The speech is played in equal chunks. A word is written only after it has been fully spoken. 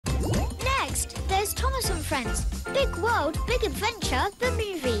Next, there's Thomas and Friends. Big World, Big Adventure, the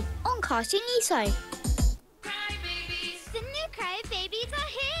movie on Cartoonito. The new Crybabies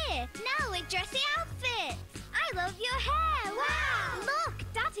are here! Now with dressy outfits! I love your hair! Wow! Look,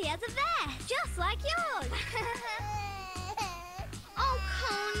 Daddy has a vest, just like yours! Oh,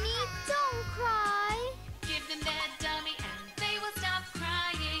 Coney, don't cry! Give them their dummy and they will stop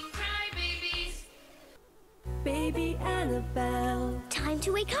crying. Crybabies! Baby Annabelle. Time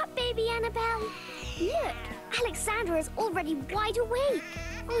to wake up, baby Annabelle! Look, Alexandra is already wide awake!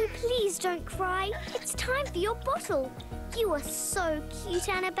 Oh, please don't cry. It's time for your bottle. You are so cute,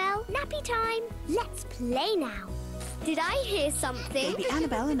 Annabelle. Nappy time. Let's play now. Did I hear something? Baby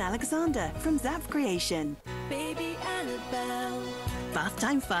Annabelle and Alexander from Zap Creation. Baby Annabelle. Bath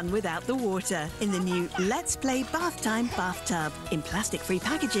time fun without the water in the new Let's Play Bath Time bathtub in plastic-free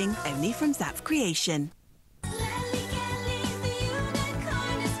packaging only from Zap Creation.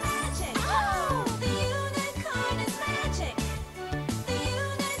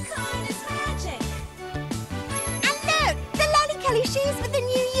 Shoes with the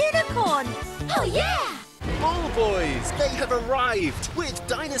new unicorn! Oh, yeah! Ball Boys! They have arrived with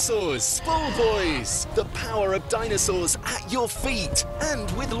dinosaurs! Ball Boys! The power of dinosaurs at your feet and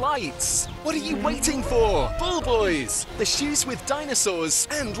with lights! What are you waiting for? Ball Boys! The shoes with dinosaurs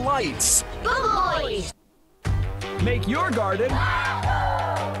and lights! Ball Boys! Make your garden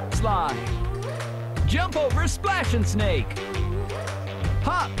slide. Jump over Splash and Snake.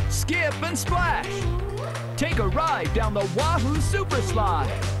 Hop, skip, and splash. Take a ride down the Wahoo Super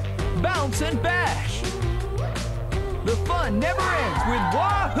Slide. Bounce and bash. The fun never ends with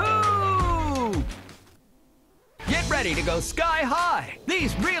Wahoo! Get ready to go sky high.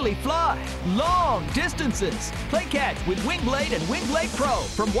 These really fly long distances. Play catch with Wingblade and Wingblade Pro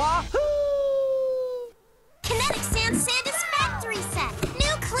from Wahoo! Kinetic Sand Satisfactory Set.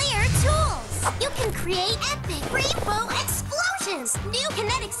 New clear tools. You can create epic rainbow explosions. New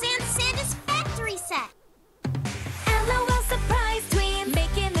Kinetic Sand Satisfactory Set. LOL surprise twin,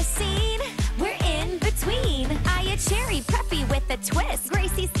 making the scene. We're in between. I a cherry preppy with a twist.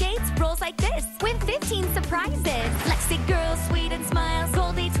 Gracie skates, rolls like this. Win 15 surprises. Lexi girl, sweet and smiles.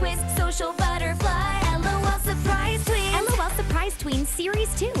 Goldie twist, social butterfly. LOL surprise twin. LOL surprise twin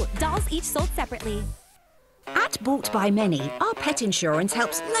series 2. Dolls each sold separately. At Bought by Many, our pet insurance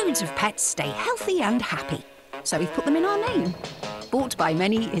helps loads of pets stay healthy and happy. So we've put them in our name. Bought by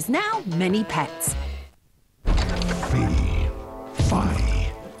Many is now Many Pets.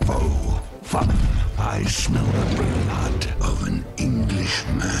 Fun. I smell the blood of an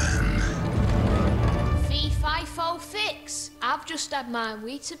Englishman. Fee, fi, fo, fix. I've just had my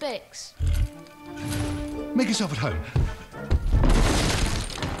Weetabix. Make yourself at home.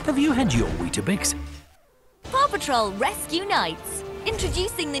 Have you had your Weetabix? Paw Patrol Rescue Nights.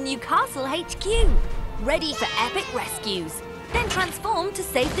 Introducing the new Castle HQ. Ready for epic rescues. Then transform to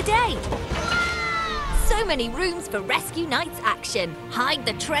save the day. So many rooms for Rescue Nights action. Hide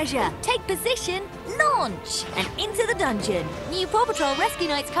the treasure, take position, launch, and into the dungeon. New Paw Patrol Rescue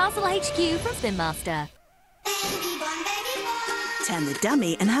Nights Castle HQ from Spin Master. Turn the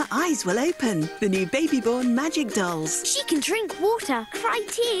dummy and her eyes will open. The new Babyborn Magic Dolls. She can drink water, cry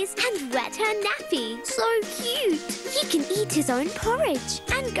tears, and wet her nappy. So cute. He can eat his own porridge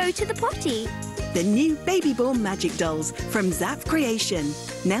and go to the potty. The new Babyborn Magic Dolls from Zap Creation.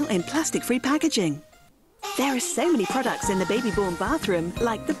 Now in plastic-free packaging. There are so many products in the Babyborn bathroom,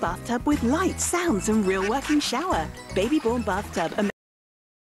 like the bathtub with lights, sounds, and real working shower. Babyborn bathtub and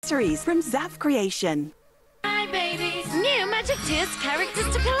accessories from Zap Creation. Hi, babies. New Magic Tears characters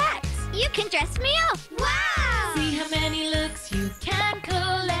to collect. You can dress me up. Wow! See how many looks you can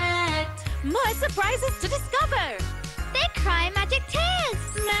collect. More surprises to discover. They cry magic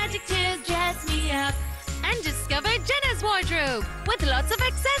tears. Magic tears dress me up. And discover Jenna's wardrobe with lots of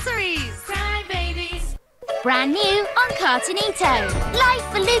accessories. Cry, babies. Brand new on Cartoonito. Life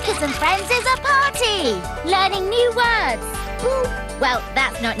for Lucas and Friends is a party. Learning new words. Ooh, well,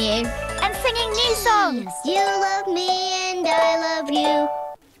 that's not new. And singing new songs. You love me and I love you.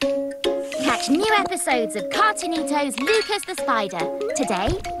 Catch new episodes of Cartoonito's Lucas the Spider today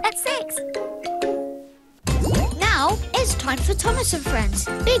at 6. Now it's time for Thomas and Friends.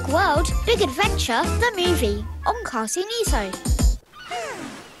 Big World, Big Adventure, the movie on Cartoonito.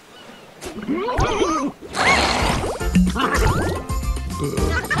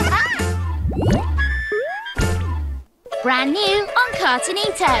 Brand new on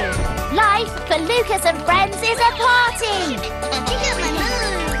Cartoonito. Life for Lucas and Friends is a party.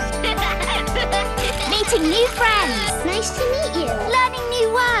 Meeting new friends. Nice to meet you. Learning new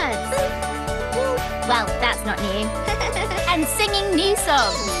words. Well, that's not new. And singing new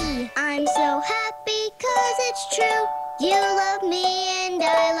songs. I'm I'm so happy 'cause it's true. You love me and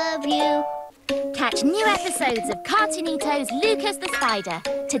I love you. Catch new episodes of Cartoonito's Lucas the Spider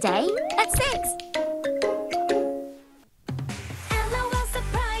today at 6. LOL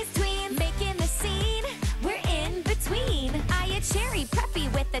surprise twins, making the scene. We're in between. I a cherry preppy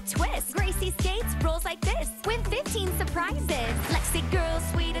with a twist. Gracie skates rolls like this. Win 15 surprises. Lexi girl,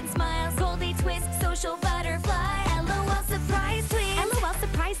 sweet and smiles. Goldie twist, social butterfly. LOL surprise twins. LOL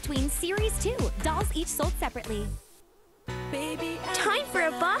surprise twins series 2. Dolls each sold separately. Time for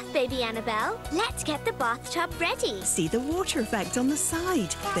a bath, baby Annabelle. Let's get the bathtub ready. See the water effect on the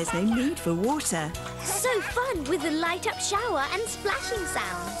side. There's no need for water. So fun with the light-up shower and splashing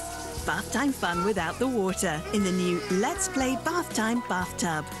sounds. Bath time fun without the water in the new Let's Play Bath Time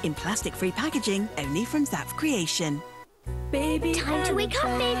bathtub in plastic-free packaging, only from Zap Creation. Time to wake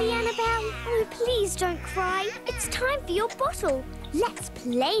up, baby Annabelle. Oh, please don't cry. It's time for your bottle. Let's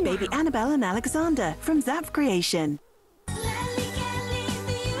play now. Baby Annabelle and Alexander from Zap Creation.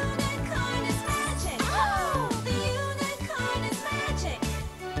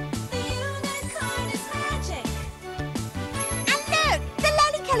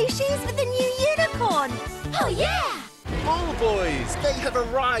 Shoes with the new unicorn! Oh yeah! Ball Boys! They have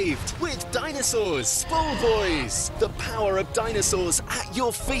arrived with dinosaurs! Ball Boys! The power of dinosaurs at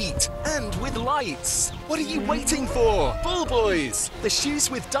your feet and with lights! What are you waiting for? Ball Boys! The shoes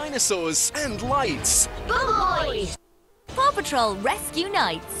with dinosaurs and lights! Ball Boys! Paw Patrol Rescue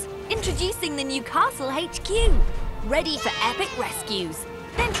Nights. Introducing the new Castle HQ. Ready for epic rescues.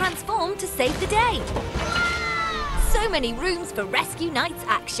 Then transform to save the day. So many rooms for Rescue Nights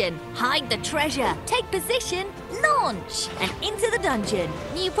action. Hide the treasure, take position, launch, and into the dungeon.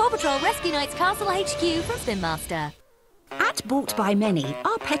 New Paw Patrol Rescue Nights Castle HQ from Spin Master. At Bought by Many,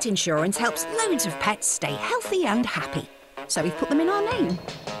 our pet insurance helps loads of pets stay healthy and happy. So we've put them in our name.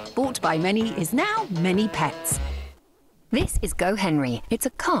 Bought by Many is now Many Pets. This is Go Henry. It's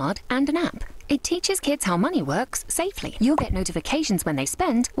a card and an app. It teaches kids how money works safely. You'll get notifications when they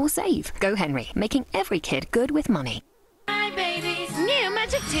spend or save. Go Henry, making every kid good with money. Hi, babies! New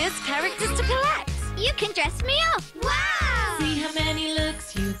Magic Tears characters to collect. You can dress me up. Wow! See how many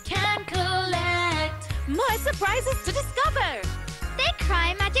looks you can collect. More surprises to discover. They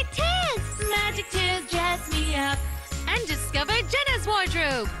cry Magic Tears. Magic Tears dress me up. And discover Jenna's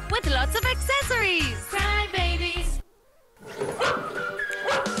wardrobe with lots of accessories. Cry babies.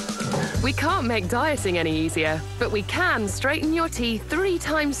 We can't make dieting any easier, but we can straighten your teeth 3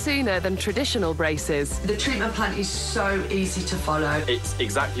 times sooner than traditional braces. The treatment plan is so easy to follow. It's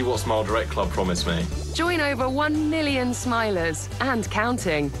exactly what Smile Direct Club promised me. Join over 1 million smilers and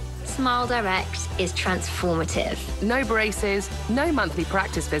counting. Smile Direct is transformative. No braces, no monthly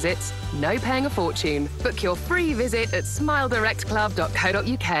practice visits, no paying a fortune. Book your free visit at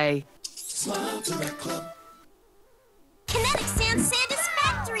smiledirectclub.co.uk. Smile Direct Club. Kinetic Sand Sandus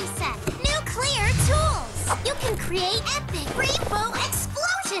Factory Set. New clear tools. You can create epic rainbow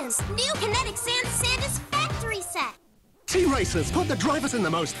explosions. New Kinetic Sand Sandus Factory Set. T-Racers, put the drivers in the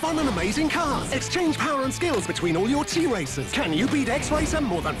most fun and amazing cars. Exchange power and skills between all your T-Racers. Can you beat X-Racer?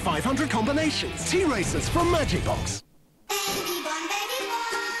 More than 500 combinations. T-Racers from Magic Box.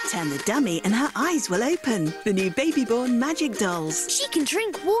 Turn the dummy and her eyes will open. The new baby-born Magic Dolls. She can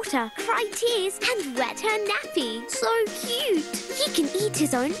drink water, cry tears, and wet her nappy. So cute. He can eat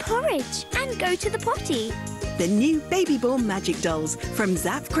his own porridge and go to the potty. The new baby-born Magic Dolls from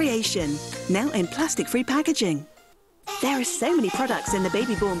Zap Creation. Now in plastic-free packaging. There are so many products in the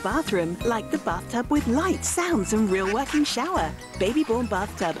baby-born bathroom, like the bathtub with lights, sounds, and real working shower. Baby-born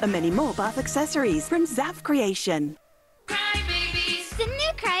bathtub and many more bath accessories from Zap Creation. The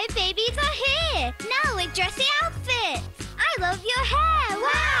new Cry Babies are here! Now with dressy outfits! I love your hair!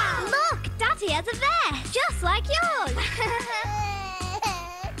 Wow! Look! Daddy has a vest! Just like yours!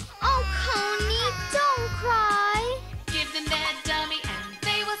 Oh, Coney, don't cry! Give them their dummy and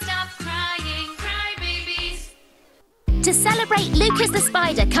they will stop crying. Cry babies. To celebrate Lucas the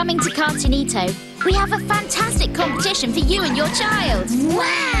Spider coming to Cartoonito, we have a fantastic competition for you and your child.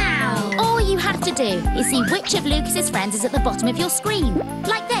 Wow! All you have to do is see which of Lucas's friends is at the bottom of your screen,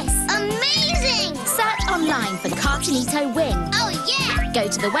 like this. Amazing! Search online for Cartoonito Win. Oh, yeah! Go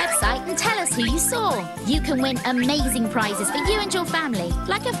to the website and tell us who you saw. You can win amazing prizes for you and your family,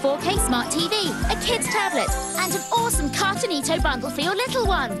 like a 4K smart TV, a kid's tablet, and an awesome Cartoonito bundle for your little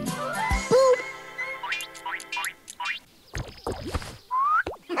one. Boop!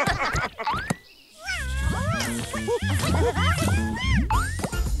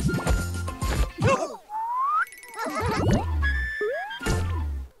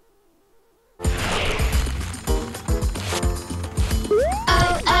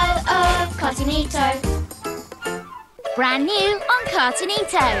 Oh, oh, oh, Cartoonito. Brand new on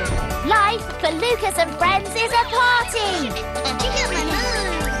Cartoonito. Life for Lucas and Friends is a party.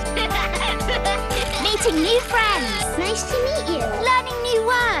 Meeting new friends. Nice to meet you. Learning new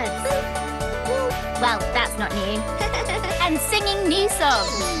words. Well, that's not new. And singing new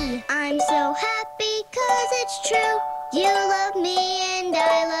songs. I'm so happy 'cause it's true. You love me and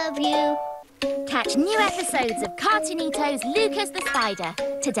I love you. Catch new episodes of Cartoonito's Lucas the Spider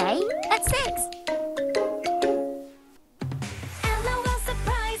today at 6. LOL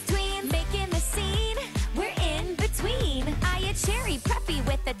surprise twin, making the scene. We're in between. I a cherry preppy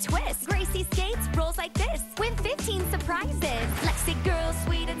with a twist. Gracie skates, rolls like this. Win 15 surprises. Lexi girl,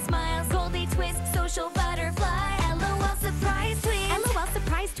 sweet and smiles. Goldie twist, social butterfly. LOL surprise twin. LOL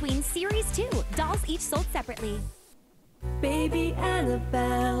surprise twin series 2. Dolls each sold separately. Baby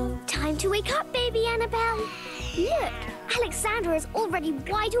Annabelle. Time to wake up, baby Annabelle. Look, Alexandra is already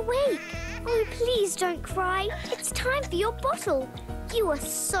wide awake. Oh, please don't cry. It's time for your bottle. You are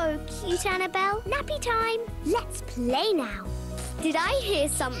so cute, Annabelle. Nappy time. Let's play now. Did I hear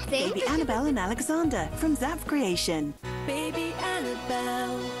something? Baby Annabelle and Alexander from Zap Creation. Baby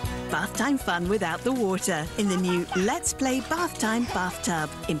Annabelle. Bath time fun without the water in the new Let's Play Bath Time bathtub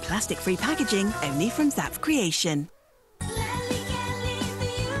in plastic-free packaging only from Zap Creation.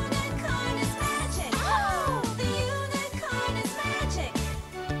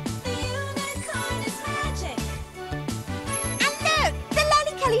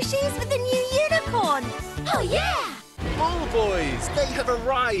 Shoes with the new unicorn. Oh, yeah! Ball Boys, they have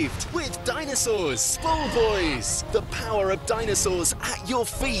arrived with dinosaurs. Ball Boys, the power of dinosaurs at your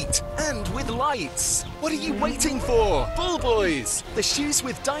feet and with lights. What are you waiting for? Ball Boys, the shoes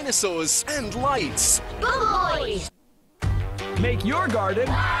with dinosaurs and lights. Ball Boys! Make your garden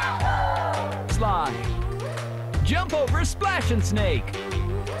slide. Jump over Splash and Snake.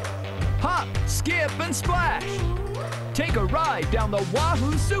 Hop, skip, and splash. Take a ride down the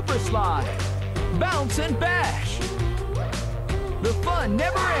Wahoo Super Slide. Bounce and bash. The fun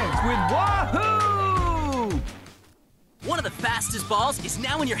never ends with Wahoo! One of the fastest balls is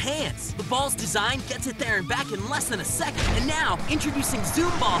now in your hands. The ball's design gets it there and back in less than a second. And now, introducing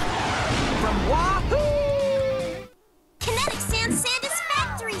Zoom Ball from Wahoo! Kinetic Sandis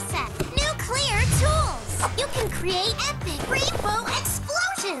Factory Set. New clear tools. You can create epic rainbow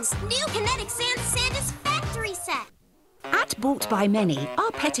explosions. New Kinetic Sandis Factory Set. At Bought by Many,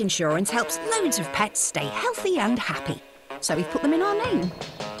 our pet insurance helps loads of pets stay healthy and happy. So we've put them in our name.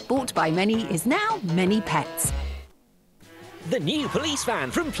 Bought by Many is now Many Pets. The new police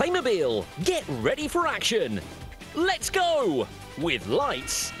van from Playmobil. Get ready for action. Let's go! With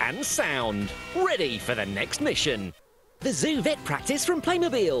lights and sound. Ready for the next mission. The Zoo Vet Practice from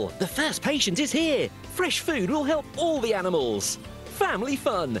Playmobil. The first patient is here. Fresh food will help all the animals. Family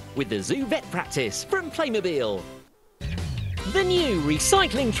fun with the Zoo Vet Practice from Playmobil. The new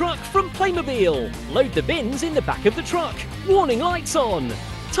recycling truck from Playmobil. Load the bins in the back of the truck. Warning lights on.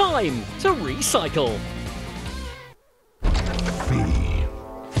 Time to recycle.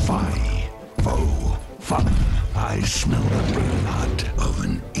 Fun. I smell the blood of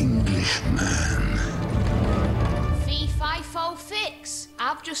an Englishman. Fee, fi, fo, fix.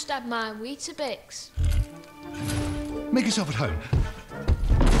 I've just had my Weetabix. Make yourself at home.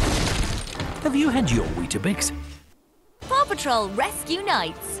 Have you had your Weetabix? Paw Patrol Rescue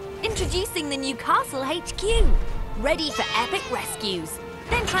Nights. Introducing the new Castle HQ. Ready for epic rescues.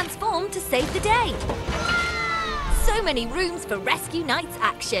 Then transform to save the day. So many rooms for Rescue Nights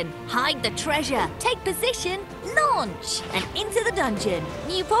action. Hide the treasure, take position, launch, and into the dungeon.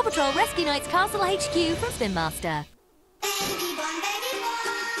 New Paw Patrol Rescue Nights Castle HQ from Spin Master.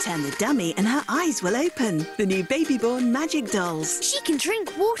 Turn the dummy and her eyes will open. The new baby-born magic dolls. She can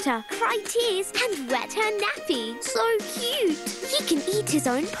drink water, cry tears, and wet her nappy. So cute. He can eat his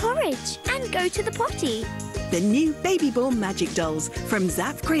own porridge and go to the potty. The new baby-born magic dolls from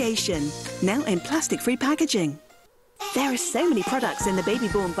Zap Creation. Now in plastic-free packaging. There are so many products in the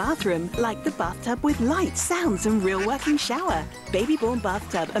baby-born bathroom, like the bathtub with lights, sounds, and real working shower. Baby-born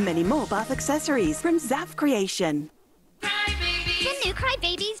bathtub and many more bath accessories from Zap Creation. The new Cry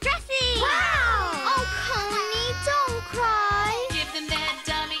Babies dresses! Wow! Oh, Connie, don't cry! Give them their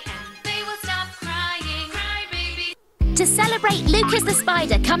dummy and they will stop crying. Cry baby. To celebrate Lucas the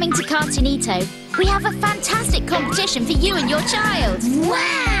Spider coming to Cartoonito, we have a fantastic competition for you and your child.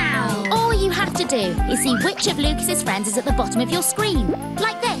 Wow! All you have to do is see which of Lucas's friends is at the bottom of your screen,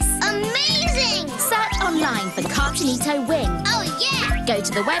 like this. Amazing! Search online for Cartoonito Win. Oh, yeah! Go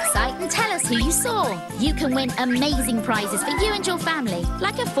to the website and tell us who you saw. You can win amazing prizes for you and your family,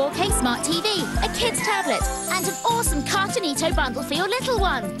 like a 4K smart TV, a kid's tablet, and an awesome Cartoonito bundle for your little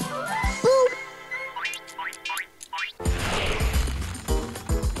one. Boop!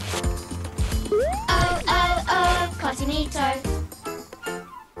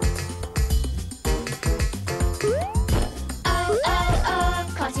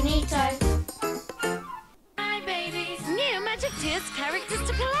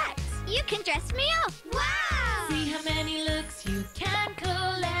 can dress me up. Wow! See how many looks you can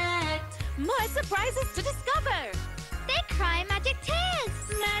collect. More surprises to discover. They cry magic tears.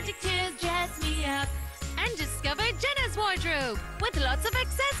 Magic tears dress me up. And discover Jenna's wardrobe with lots of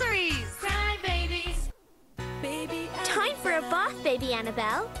accessories. Cry babies. Baby Time for a bath, baby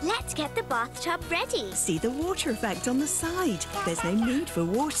Annabelle. Let's get the bathtub ready. See the water effect on the side. There's no need for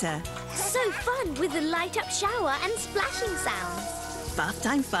water. So fun with the light-up shower and splashing sounds. Bath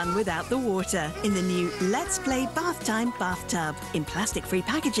time fun without the water in the new Let's Play Bath Time bathtub in plastic-free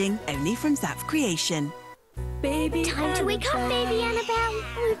packaging, only from Zap Creation. Baby Time to wake up, baby Annabelle.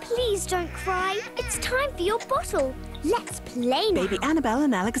 Oh, please don't cry. It's time for your bottle. Let's play now. Baby Annabelle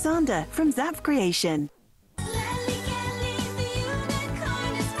and Alexander from Zap Creation.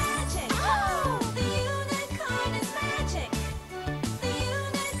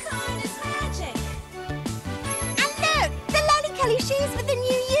 Shoes with the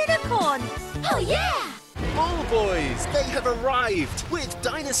new unicorn. Oh, yeah! Bull Boys, they have arrived with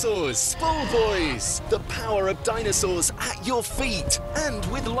dinosaurs. Bull Boys, the power of dinosaurs at your feet and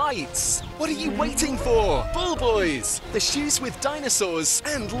with lights. What are you waiting for? Bull Boys, the shoes with dinosaurs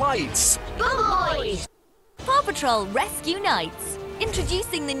and lights. Bull Boys! Paw Patrol Rescue Nights.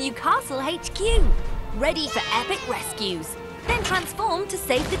 Introducing the new Castle HQ. Ready for epic rescues. Then transform to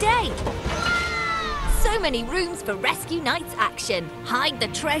save the day. So many rooms for Rescue Nights action. Hide the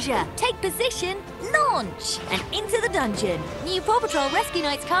treasure, take position, launch, and into the dungeon. New Paw Patrol Rescue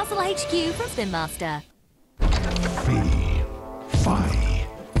Nights Castle HQ from Spin Master.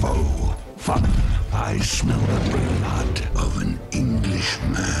 Fun. I smell the blood of an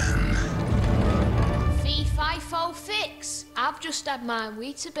Englishman. Fee, fi, fo, fix. I've just had my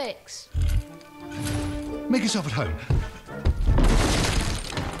Weetabix. Make yourself at home.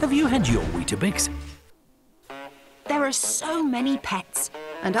 Have you had your Weetabix? There are so many pets,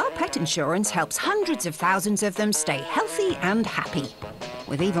 and our pet insurance helps hundreds of thousands of them stay healthy and happy.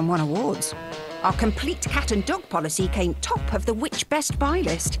 We've even won awards. Our complete cat and dog policy came top of the Which Best Buy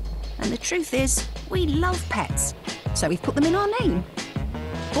list. And the truth is, we love pets, so we've put them in our name.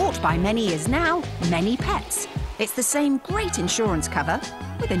 Bought by Many is now Many Pets. It's the same great insurance cover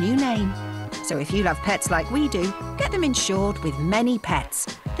with a new name. So if you love pets like we do, get them insured with Many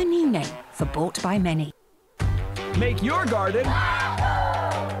Pets, the new name for Bought by Many. Make your garden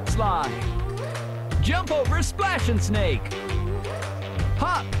slide. Jump over Splash and Snake.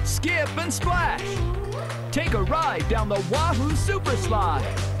 Hop, skip, and splash. Take a ride down the Wahoo Super Slide.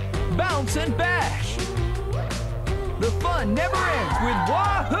 Bounce and bash. The fun never ends with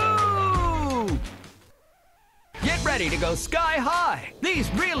Wahoo! Get ready to go sky high.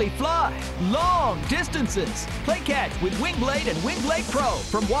 These really fly long distances. Play catch with Wingblade and Wingblade Pro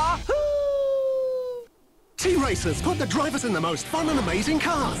from Wahoo! T-Racers, put the drivers in the most fun and amazing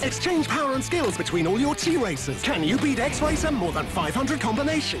cars. Exchange power and skills between all your T-Racers. Can you beat X-Racer? More than 500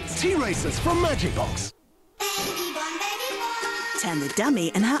 combinations. T-Racers from Magic Box. Turn the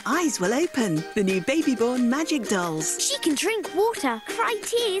dummy and her eyes will open. The new baby-born Magic Dolls. She can drink water, cry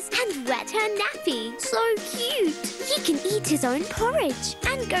tears, and wet her nappy. So cute. He can eat his own porridge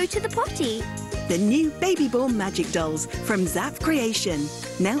and go to the potty. The new baby-born Magic Dolls from Zap Creation.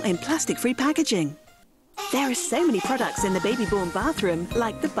 Now in plastic-free packaging. There are so many products in the baby-born bathroom,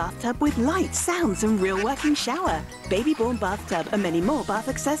 like the bathtub with lights, sounds, and real working shower. Baby-born bathtub and many more bath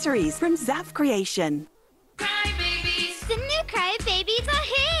accessories from Zap Creation. The new Cry Babies are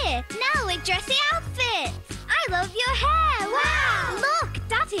here! Now with dressy outfits! I love your hair! Wow! Look,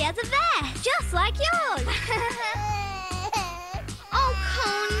 Daddy has a vest, just like yours! Oh,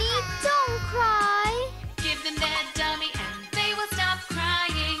 Coney, don't cry! Give them their dummy and they will stop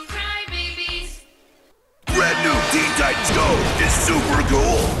crying. Cry babies. Brand new Teen Titans Go is super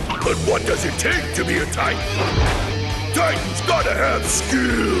cool. But what does it take to be a Titan? Titans gotta have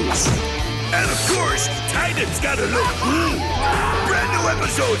skills. And of course, Titans gotta look cool. Brand new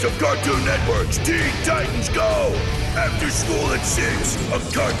episodes of Cartoon Network's Teen Titans Go. After school at 6 on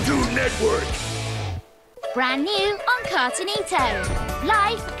Cartoon Network. Brand new on Cartoonito.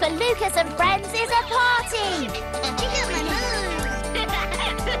 Life for Lucas and Friends is a party!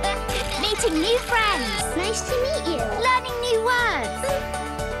 Meeting new friends. Nice to meet you. Learning new words.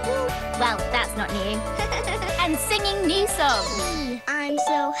 Well, that's not new. And singing new songs. I'm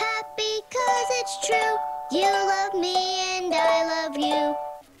so happy 'cause it's true. You love me and I love you.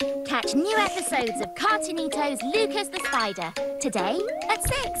 Catch new episodes of Cartoonito's Lucas the Spider today at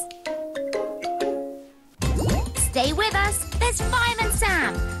 6. Stay with us. There's Fireman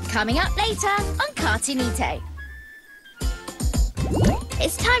Sam coming up later on Cartoonito.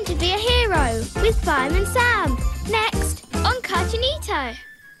 It's time to be a hero with Fireman Sam. Next on Cartoonito.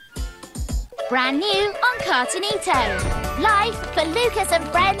 Brand new on Cartoonito. Life for Lucas and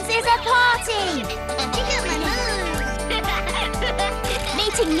friends is a party.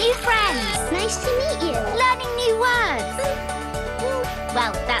 Meeting new friends. Nice to meet you. Learning new words.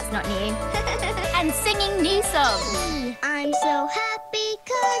 Well, that's not new. And singing new songs. I'm so happy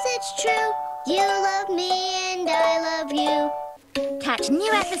 'cause it's true. You love me and I love you. Catch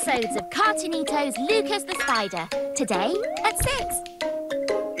new episodes of Cartoonito's Lucas the Spider today at 6.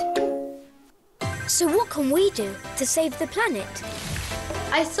 So what can we do to save the planet?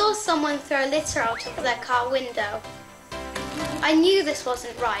 I saw someone throw litter out of their car window. I knew this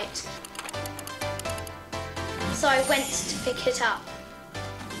wasn't right, so I went to pick it up.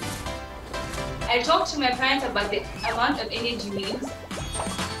 I talked to my parents about the amount of energy we use,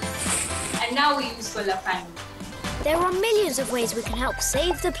 and now we use solar panels. There are millions of ways we can help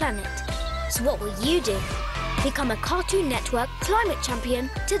save the planet. So what will you do? Become a Cartoon Network climate champion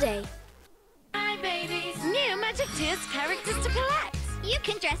today. Hi, babies. New Magic Tears characters to collect. You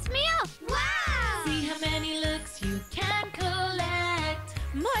can dress me up. Wow! See how many looks you can collect.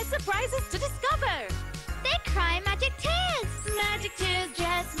 More surprises to discover. They cry magic tears. Magic Tears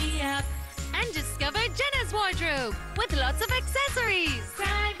dress me up. And discover Jenna's wardrobe with lots of accessories.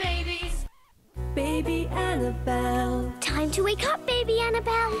 Cry, babies. Baby Annabelle. Time to wake up, baby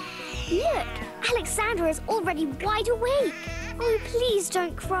Annabelle. Look, Alexandra is already wide awake. Oh, please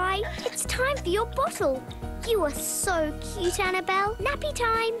don't cry. It's time for your bottle. You are so cute, Annabelle. Nappy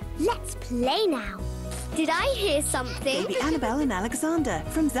time. Let's play now. Did I hear something? Baby Annabelle and Alexander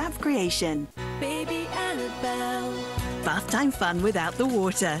from Zap Creation. Baby Annabelle. Bath time fun without the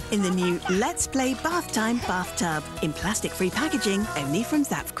water in the new Let's Play Bath Time bathtub in plastic-free packaging only from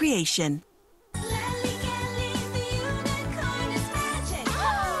Zap Creation.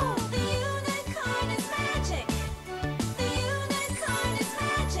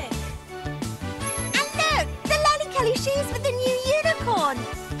 Shoes with the new unicorn.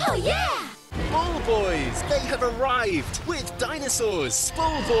 Oh, yeah! Ball Boys! They have arrived with dinosaurs!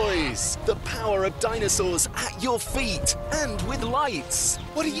 Ball Boys! The power of dinosaurs at your feet and with lights!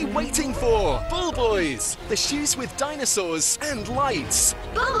 What are you waiting for? Ball Boys! The shoes with dinosaurs and lights!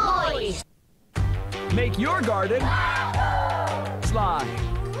 Ball Boys! Make your garden slide.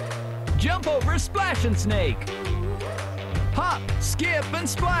 Jump over Splash and Snake. Hop, skip, and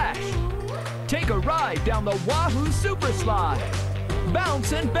splash. Take a ride down the Wahoo Super Slide.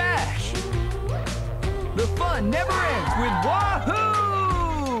 Bounce and bash. The fun never ends with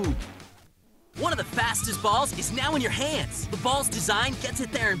Wahoo! One of the fastest balls is now in your hands. The ball's design gets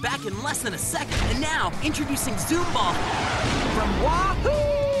it there and back in less than a second. And now, introducing Zoom Ball from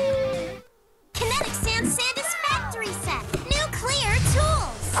Wahoo! Kinetic Sand Sandus Factory Set. New clear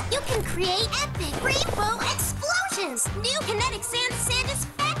tools. You can create epic rainbow explosions. New Kinetic Sand Sandus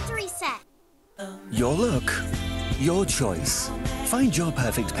Factory Set. Your look, your choice. Find your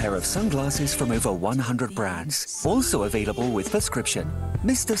perfect pair of sunglasses from over 100 brands. Also available with prescription.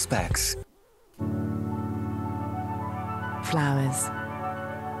 Mr. Specs. Flowers.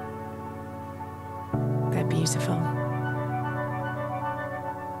 They're beautiful.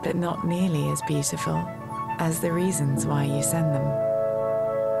 But not nearly as beautiful as the reasons why you send them.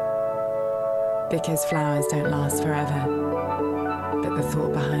 Because flowers don't last forever, but the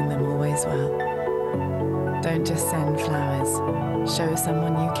thought behind them always will. Don't just send flowers. Show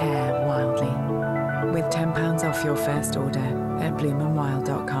someone you care wildly. With £10 off your first order at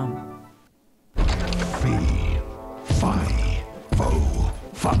bloomandwild.com.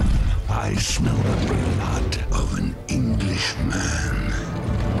 Fun. I smell the blood of an Englishman.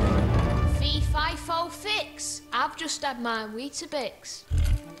 Fee, fi, fo, fix. I've just had my Weetabix.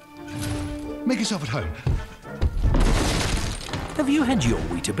 Make yourself at home. Have you had your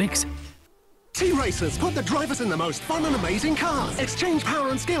Weetabix? T-Racers, put the drivers in the most fun and amazing cars. Exchange power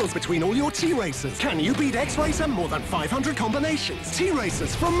and skills between all your T-Racers. Can you beat X-Racer more than 500 combinations?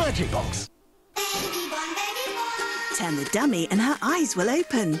 T-Racers from Magic Box. Turn the dummy and her eyes will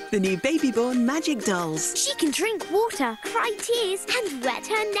open. The new baby-born magic dolls. She can drink water, cry tears, and wet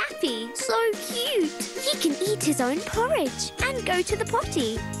her nappy. So cute. He can eat his own porridge and go to the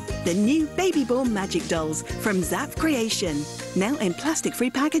potty. The new baby-born magic dolls from Zap Creation. Now in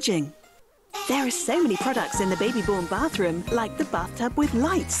plastic-free packaging. There are so many products in the baby-born bathroom, like the bathtub with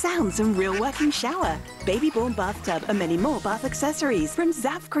lights, sounds, and real working shower. Baby-born bathtub and many more bath accessories from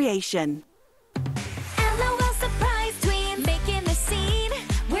Zap Creation. LOL surprise twin, making the scene.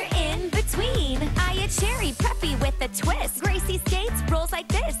 We're in between. I a cherry preppy with a twist. Gracie skates rolls like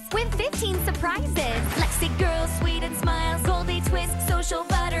this with 15 surprises. Lexi girl, sweet and smiles. Goldie twist, social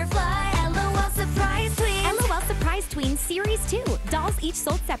butterfly. LOL surprise twin. LOL surprise twin series 2. Dolls each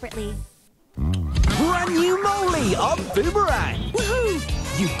sold separately. brand new Moley on Boomerang.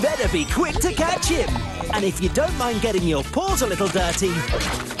 Woohoo! You better be quick to catch him. And if you don't mind getting your paws a little dirty,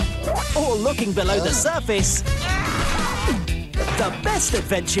 or looking below the surface, the best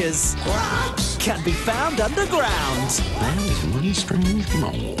adventures can be found underground. That is one strange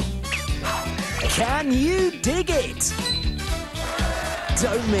mole. Can you dig it?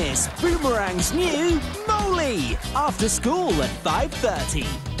 Don't miss Boomerang's new Moley after school at 5:30.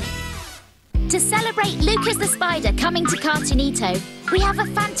 To celebrate Lucas the Spider coming to Cartoonito, we have a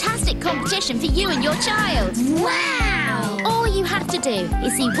fantastic competition for you and your child. Wow! All you have to do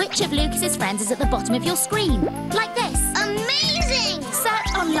is see which of Lucas's friends is at the bottom of your screen, like this. Amazing! Search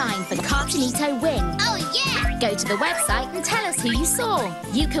online for Cartoonito Win. Oh, yeah! Go to the website and tell us who you saw.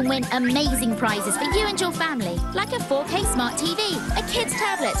 You can win amazing prizes for you and your family, like a 4K smart TV, a kid's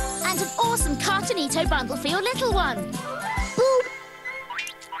tablet, and an awesome Cartoonito bundle for your little one. Boop.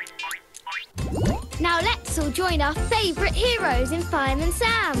 Now let's all join our favourite heroes in Fireman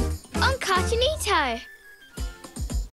Sam on Cartoonito.